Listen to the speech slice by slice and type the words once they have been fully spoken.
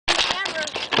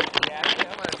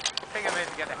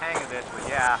this, but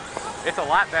yeah, it's a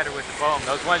lot better with the foam.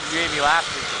 Those ones you gave me last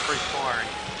week were pretty torn.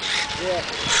 Yeah,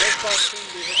 those foams seem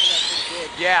to be hooking up pretty good.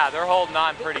 Yeah, they're holding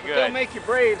on pretty good. They'll make you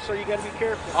brave, so you got to be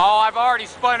careful. Oh, I've already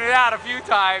spun it out a few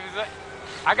times.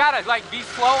 I gotta like be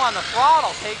slow on the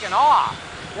throttle taking off.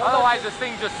 Otherwise this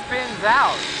thing just spins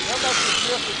out. They'll let you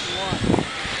drift if you want.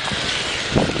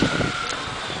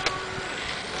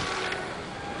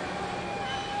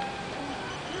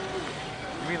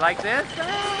 You mean like this? All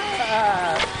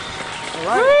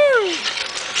right. Woo!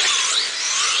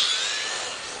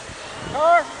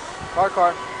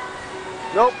 Car.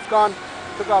 Nope, it's gone.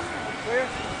 Took off. Clear?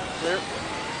 Clear.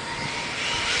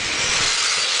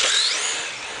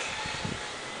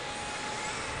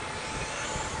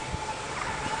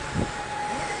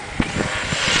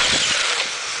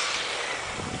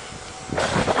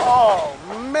 Oh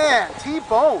man,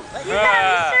 T-bone. You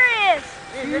gotta be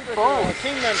serious. T-bone.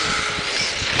 Team members.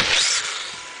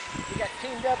 We got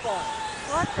teamed up on it.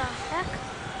 What the heck?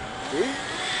 See?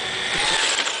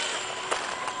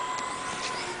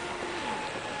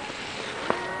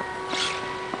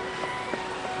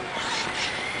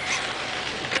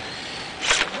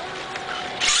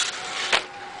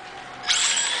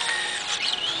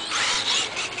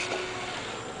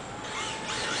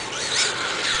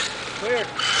 Clear.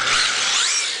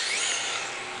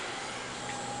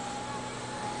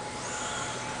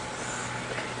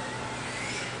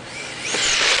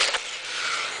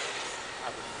 I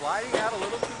was sliding out a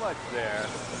little too much there.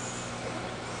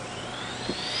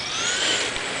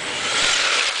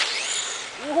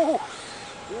 Ooh.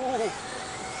 Ooh.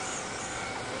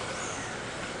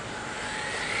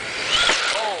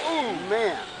 Oh,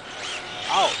 man.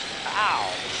 Ow.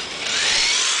 Ow.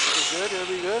 You good?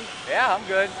 Everybody good? Yeah, I'm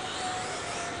good.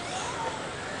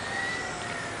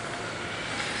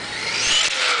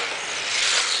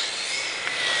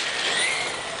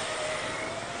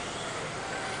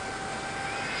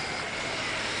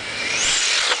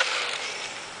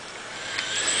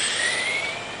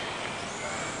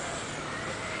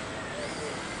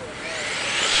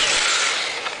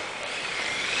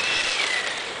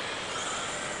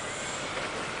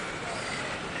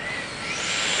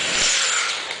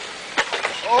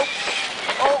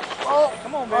 Oh.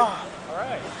 Come on, man. All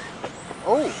right.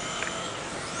 Oh.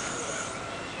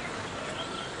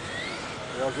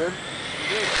 You all good?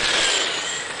 Good.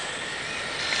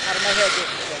 Out of my head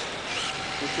just a second.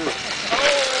 Me too.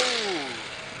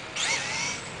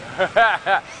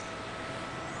 Oh!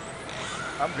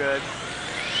 I'm good.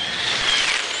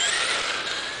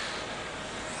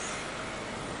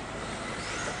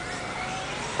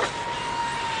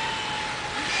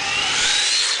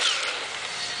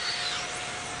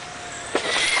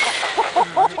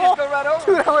 You just go right over.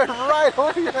 Dude, I went right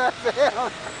over your head.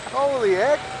 Holy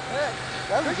heck.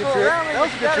 That was a good trick. That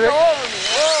was a good trick. Go over me.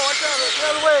 Oh, watch out. Get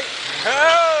out of the way.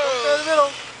 Oh! Go in the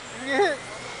middle. You get hit.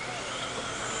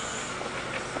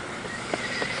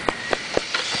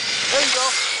 There you go.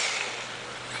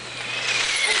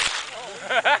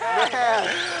 Man.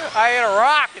 I hit a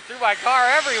rock. It threw my car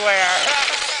everywhere.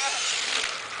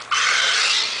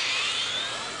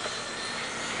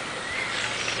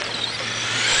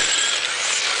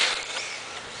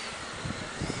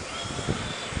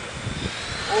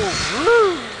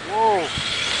 Oh, whoa.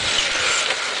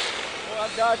 Well, I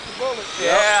dodged the bullet.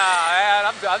 Yeah, man,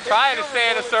 I'm trying to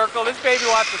stay in a circle. This baby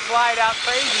wants to slide out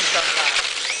crazy sometimes.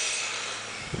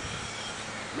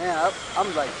 Man,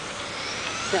 I'm like,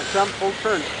 can't jump full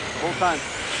turn the whole time.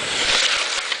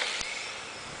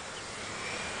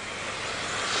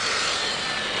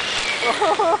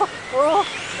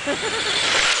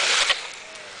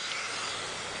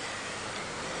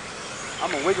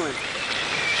 I'm a wiggling.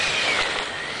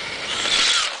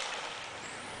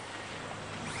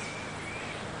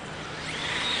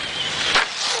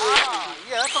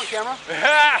 Yeah, that's on camera.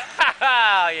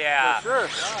 Oh, yeah. For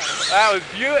sure. That was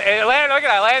beautiful. It landed, look at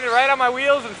it, I landed right on my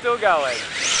wheels and still going.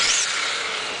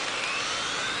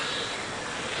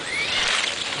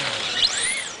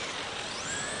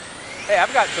 Hey,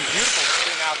 I've got some beautiful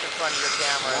spin-outs in front of your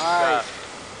camera and Nice. stuff.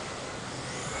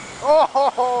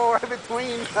 Oh, right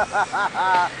between.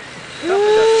 Something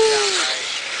doesn't sound right.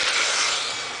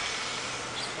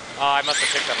 Oh, I must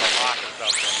have picked up a rock or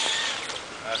something.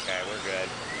 Okay, we're good.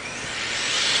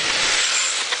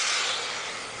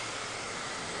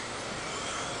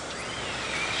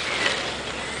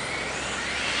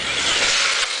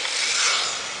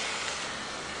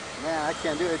 Man, I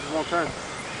can't do it. It just won't turn.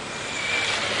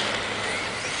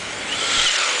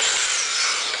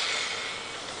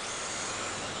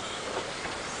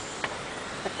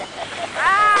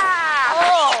 Ah!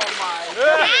 Oh my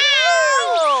God!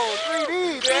 Oh,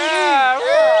 3D, 3D. Yeah,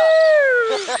 Yeah.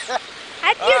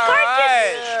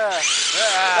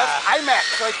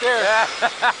 right there.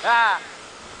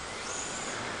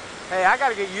 Hey, I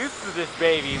gotta get used to this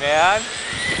baby, man.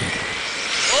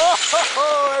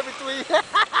 Oh, every tweet.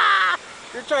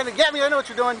 You're trying to get me. I know what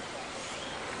you're doing.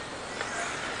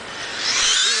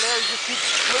 Larry just keeps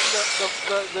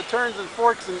splitting the turns and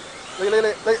forks and yeah.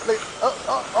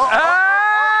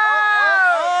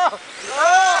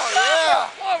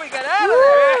 Oh, we got out of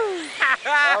there.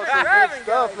 That was some good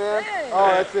stuff, man. Oh,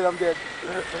 that's it. I'm dead.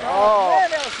 Oh, Man,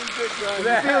 that was some good driving.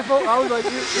 you see us both? I was like,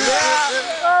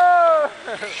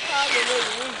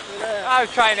 I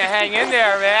was trying to hang in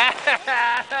there, man.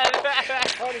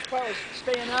 Hardest part was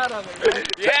staying out of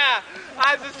it. Yeah,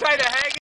 I was just trying to hang